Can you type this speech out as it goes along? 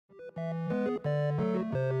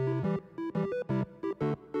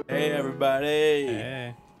Hey everybody!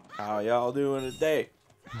 Hey. How y'all doing today?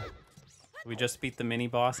 We just beat the mini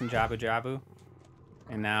boss in Jabu-Jabu.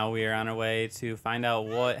 And now we are on our way to find out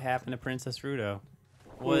what happened to Princess Ruto.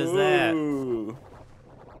 What is that? Ooh.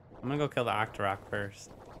 I'm gonna go kill the Octorok first.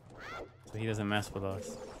 So he doesn't mess with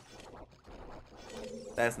us.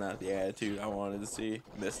 That's not the attitude I wanted to see.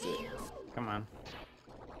 Missed it. Come on.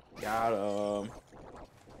 Got him.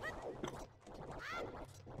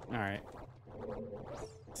 Alright.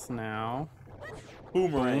 So now...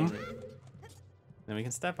 Boomerang. Boom. Then we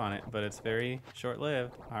can step on it, but it's very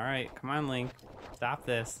short-lived. Alright, come on, Link. Stop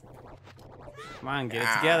this. Come on, get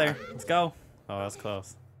it together. Let's go. Oh, that was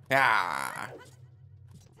close. Ah.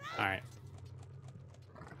 Alright.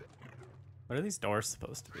 What are these doors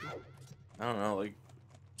supposed to be? I don't know, like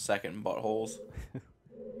second buttholes.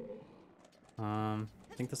 I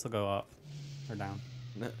think this will go up or down.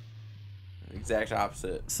 Exact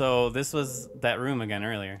opposite. So this was that room again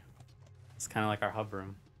earlier. It's kind of like our hub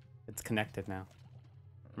room. It's connected now.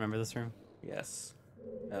 Remember this room? Yes.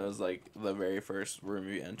 That was like the very first room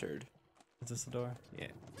you entered. Is this the door? Yeah.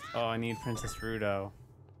 Oh, I need Princess Ruto.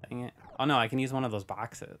 Dang it. Oh no, I can use one of those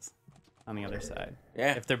boxes on the other side.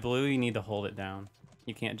 Yeah. If they're blue, you need to hold it down.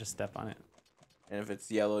 You can't just step on it. And if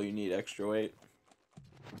it's yellow, you need extra weight.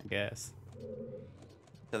 I guess.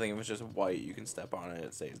 I think if it's just white, you can step on it,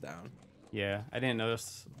 it stays down. Yeah, I didn't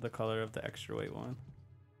notice the color of the extra weight one.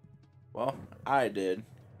 Well, I did.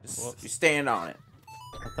 Just, Whoops. you stand on it.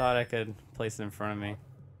 I thought I could place it in front of me.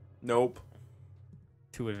 Nope.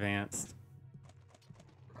 Too advanced.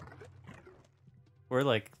 We're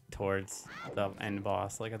like towards the end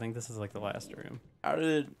boss. Like I think this is like the last room. How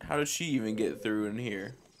did she even get through in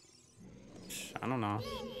here? I don't know.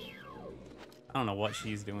 I don't know what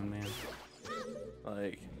she's doing, man.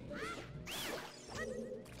 Like,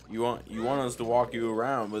 you want us to walk you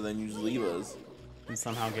around, but then you just leave us. And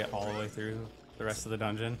somehow get all the way through the rest of the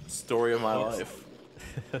dungeon. Story of my Oops. life.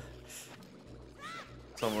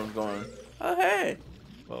 Someone's going, oh hey,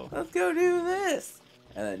 Whoa. let's go do this,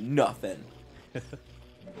 and then nothing.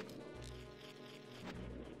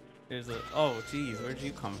 There's a. Oh, geez, where'd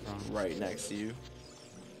you come from? Right next to you.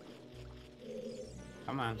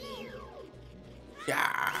 Come on.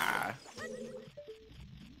 Yeah.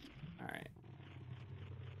 All right.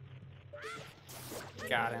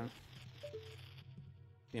 Got him.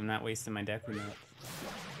 See, I'm not wasting my Deku Nuts.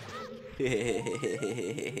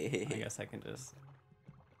 I guess I can just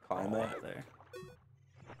Climb fall that. up there.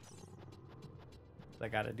 I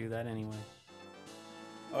gotta do that anyway.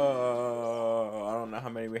 I don't know how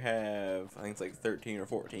many we have. I think it's like 13 or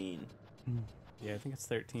 14. Yeah, I think it's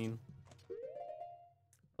 13.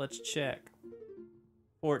 Let's check.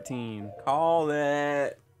 14. Call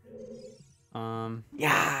it.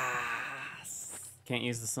 Yes. Can't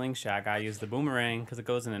use the slingshot. Gotta use the boomerang because it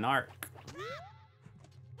goes in an arc.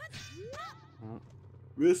 Oh,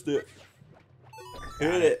 Missed it.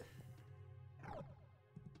 got Hit it.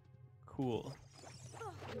 cool.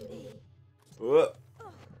 Whoop.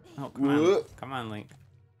 Oh, come on. Whoop. Come on, Link.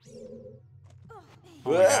 Oh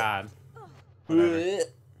my Whoop. god. Whatever. Whoop.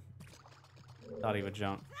 Thought he would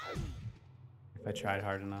jump. If I tried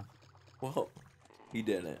hard enough. Well, he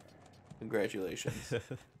didn't. Congratulations.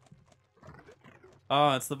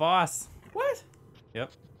 Oh, it's the boss. What?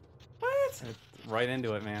 Yep. What? Right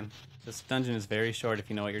into it, man. This dungeon is very short if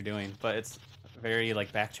you know what you're doing, but it's very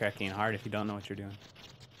like backtracking and hard if you don't know what you're doing.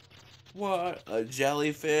 What a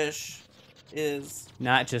jellyfish is.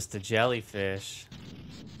 Not just a jellyfish.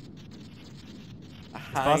 A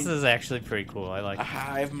This boss hive, is actually pretty cool. I like a it.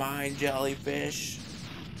 hive mind jellyfish.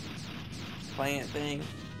 Plant thing.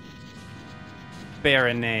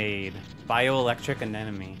 Baronade. Bioelectric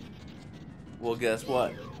anemone. Well, guess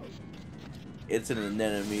what? It's an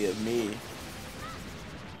anemone of me.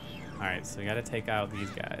 Alright, so we gotta take out these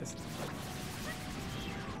guys.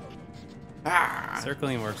 Ah!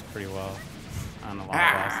 Circling works pretty well on a lot of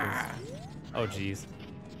Ah! bosses. Oh jeez.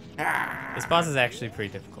 Ah! This boss is actually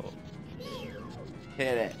pretty difficult.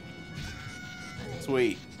 Hit it.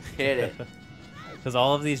 Sweet. Hit it. Because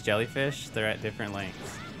all of these jellyfish, they're at different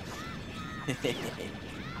lengths.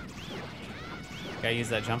 Gotta use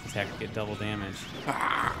that jump attack to get double damage.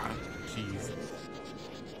 Ah! Jeez.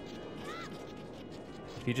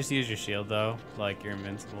 If you just use your shield though, like you're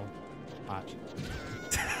invincible. Watch.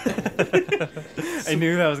 I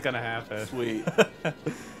knew that was gonna happen. Sweet.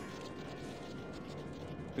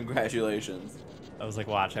 Congratulations. I was like,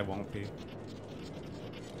 watch, I won't be.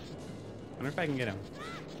 Wonder if I can get him.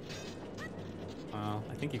 Well,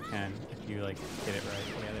 I think you can if you like get it right.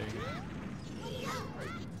 Yeah, there you go.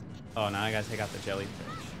 Oh, now I gotta take out the jellyfish.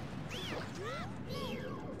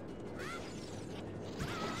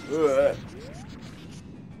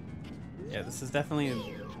 Yeah, this is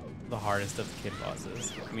definitely the hardest of the kid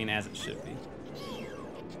bosses. I mean, as it should be.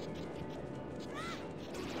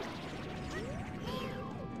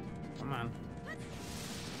 Come on.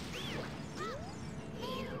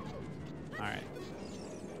 Alright.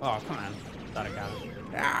 Oh, come on. Thought I got him.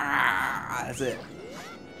 Ah, that's it.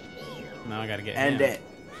 Now I gotta get And him. dead.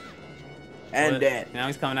 And What? dead. Now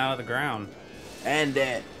he's coming out of the ground. And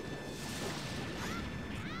dead.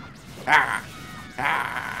 Ah!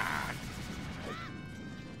 Ah!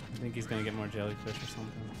 I think he's gonna get more jellyfish or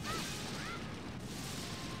something.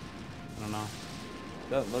 I don't know.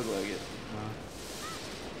 Doesn't look like it. No.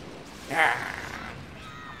 Ah!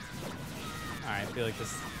 Alright, I feel like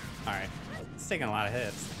this... Alright. It's taking a lot of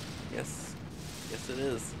hits. Yes. Yes, it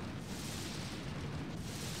is.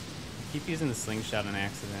 I keep using the slingshot on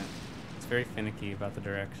accident. It's very finicky about the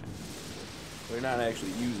direction. We're not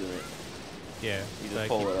actually using it. Yeah, You so just I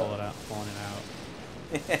pull keep it pulling it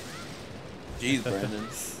out. Jeez, Brendan.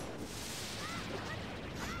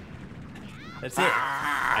 That's it.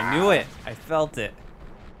 I knew it. I felt it.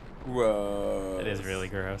 Gross. It is really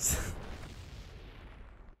gross.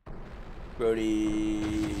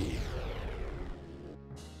 Brody.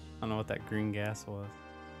 I don't know what that green gas was.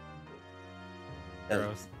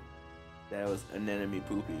 Gross. That was anemone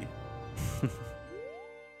poopy.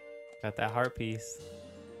 Got that heart piece.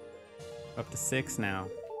 Up to 6 now.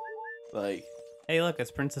 Like, Hey, look,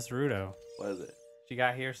 it's Princess Ruto. what is it? She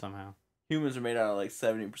got here somehow. Humans are made out of like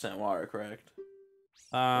 70% water, correct?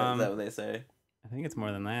 Is that what they say? I think it's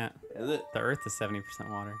more than that. Is it? The Earth is 70%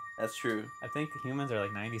 water. That's true. I think humans are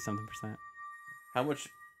like 90-something%. How much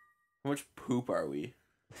poop are we?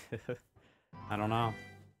 I don't know.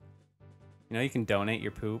 You know you can donate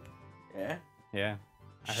your poop? Yeah? Yeah.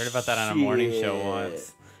 I heard about that on a morning show Shit.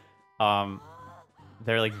 once.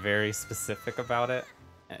 They're like very specific about it.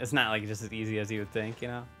 It's not like just as easy as you would think, you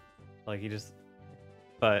know? Like you just...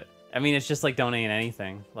 But, I mean, it's just like donating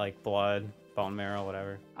anything. Like blood, bone marrow,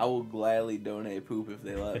 whatever. I will gladly donate poop if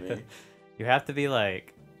they let me. You have to be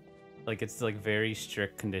like it's like very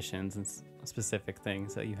strict conditions and specific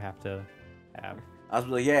things that you have to have. I was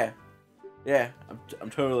like, yeah, I'm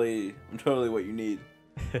totally what you need.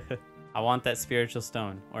 I want that spiritual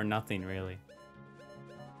stone or nothing really.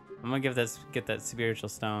 I'm gonna get that spiritual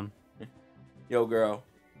stone. Yo, girl,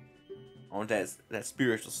 I want that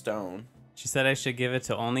spiritual stone. She said I should give it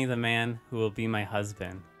to only the man who will be my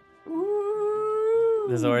husband. Ooh.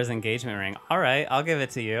 The Zora's engagement ring. All right, I'll give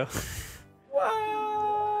it to you. What?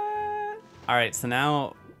 All right, so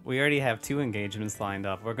now we already have 2 engagements lined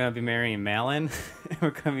up. We're gonna be marrying Malin, and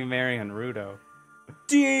we're gonna be marrying Ruto.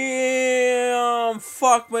 Damn!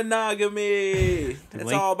 Fuck monogamy. It's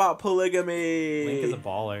Link- all about polygamy. Link is a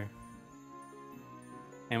baller.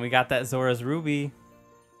 And we got that Zora's ruby,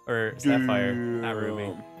 or sapphire, not ruby.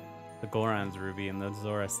 Damn. The Goron's ruby and the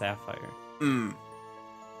Zora Sapphire. Mm.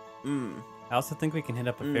 I also think we can hit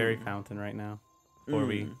up a fairy fountain right now before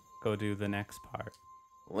we Mm. go do the next part.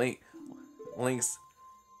 Link's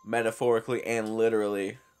metaphorically and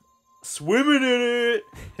literally swimming in it.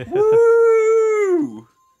 Woo!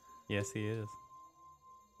 Yes, he is.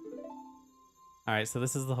 All right, so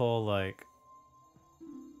this is the whole like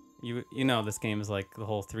you know this game is like the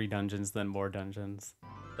whole 3 dungeons then more dungeons.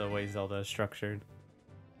 The way Zelda is structured.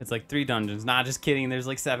 It's like 3 dungeons. Nah, just kidding. There's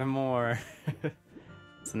like 7 more.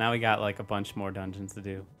 So now we got like a bunch more dungeons to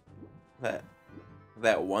do.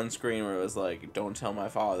 That one screen where it was like, "Don't tell my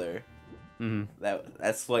father."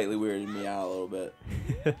 That slightly weirded me out a little bit.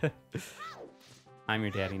 I'm your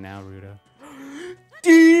daddy now, Ruto.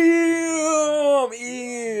 Damn!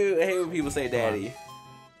 Ew! I hate when people say daddy.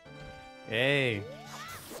 Hey.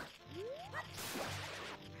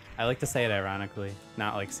 I like to say it ironically,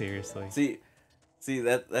 not like seriously. See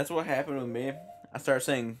that's what happened with me. I started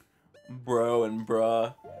saying bro and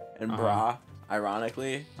bruh and brah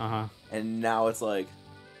ironically. And now it's like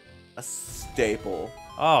a staple.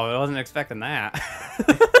 Oh, I wasn't expecting that.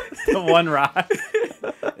 The one rock.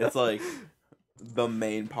 It's like the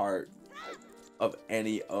main part of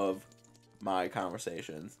any of my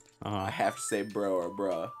conversations. I have to say bro or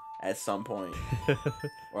bruh at some point,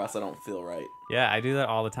 or else I don't feel right. Yeah, I do that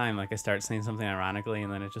all the time. Like I start saying something ironically,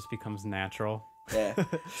 and then it just becomes natural. Yeah.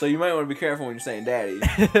 So you might want to be careful when you're saying daddy.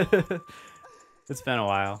 It's been a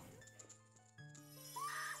while.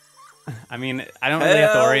 I mean, I don't really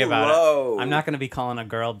have to worry about it. I'm not going to be calling a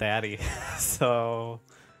girl daddy. So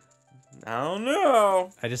I don't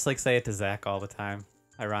know. I just like say it to Zach all the time,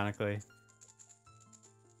 ironically.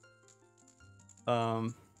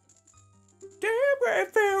 Damn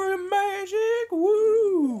great fairy magic,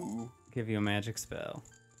 woo! give you a magic spell.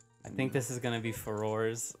 I think this is gonna be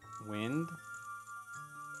Furor's wind.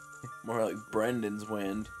 More like Brendan's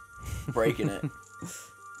wind, breaking it.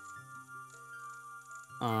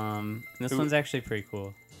 This one's actually pretty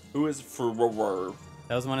cool. Who is Furor?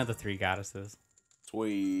 That was one of the 3 goddesses.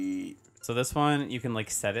 Sweet. So this one, you can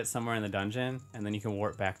like set it somewhere in the dungeon, and then you can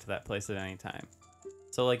warp back to that place at any time.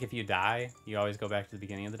 So like if you die, you always go back to the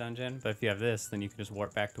beginning of the dungeon. But if you have this, then you can just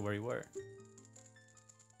warp back to where you were.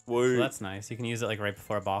 Sweet. So that's nice. You can use it like right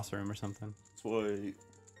before a boss room or something. Sweet.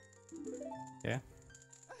 Yeah.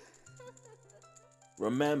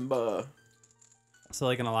 Remember. So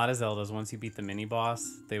like in a lot of Zeldas, once you beat the mini boss,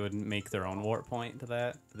 they would make their own warp point to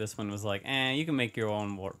that. This one was like, you can make your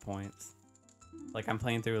own warp points. Like I'm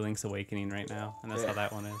playing through Link's Awakening right now, and that's how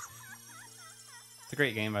that one is. It's a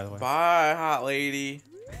great game, by the way. Bye, hot lady.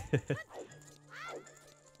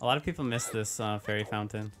 A lot of people miss this fairy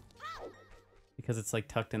fountain because it's like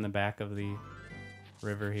tucked in the back of the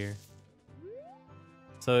river here.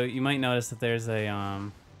 So you might notice that there's a I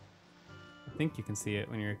think you can see it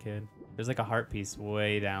when you're a kid. There's like a heart piece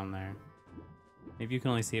way down there. Maybe you can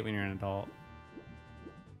only see it when you're an adult.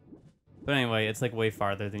 But anyway, it's like way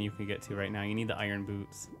farther than you can get to right now. You need the iron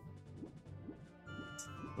boots,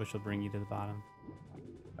 which will bring you to the bottom.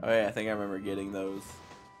 Oh yeah, I think I remember getting those.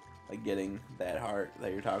 Like getting that heart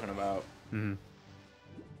that you're talking about. Mm-hmm.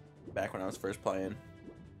 Back when I was first playing.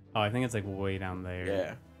 Oh, I think it's like way down there.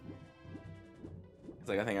 Yeah. It's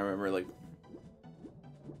like I think I remember like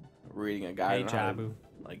reading a guide on how to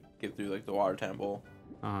like get through like the water temple.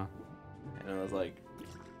 Uh-huh. And it was like,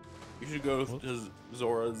 you should go to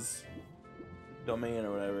Zora's domain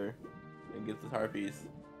or whatever and get this heart piece.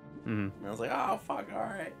 Mm-hmm. And I was like, oh fuck,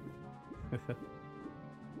 alright.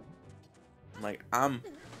 I'm like, I'm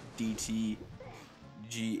DTGHP.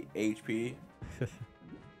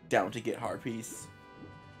 Down to get heart piece.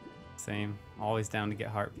 Same. Always down to get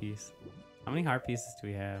heart piece. How many heart pieces do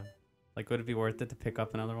we have? Like, would it be worth it to pick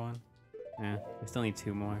up another one? Yeah, we still need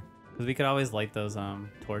 2 more. Because we could always light those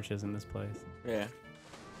torches in this place. Yeah.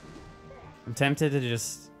 I'm tempted to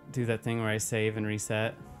just do that thing where I save and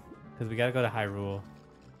reset. Because we gotta go to Hyrule.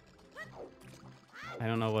 I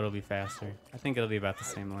don't know what'll be faster. I think it'll be about the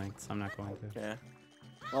same length, so I'm not going to. Yeah.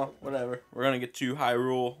 Well, whatever. We're gonna get to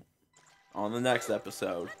Hyrule on the next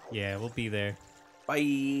episode. Yeah, we'll be there. Bye.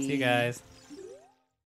 See you guys.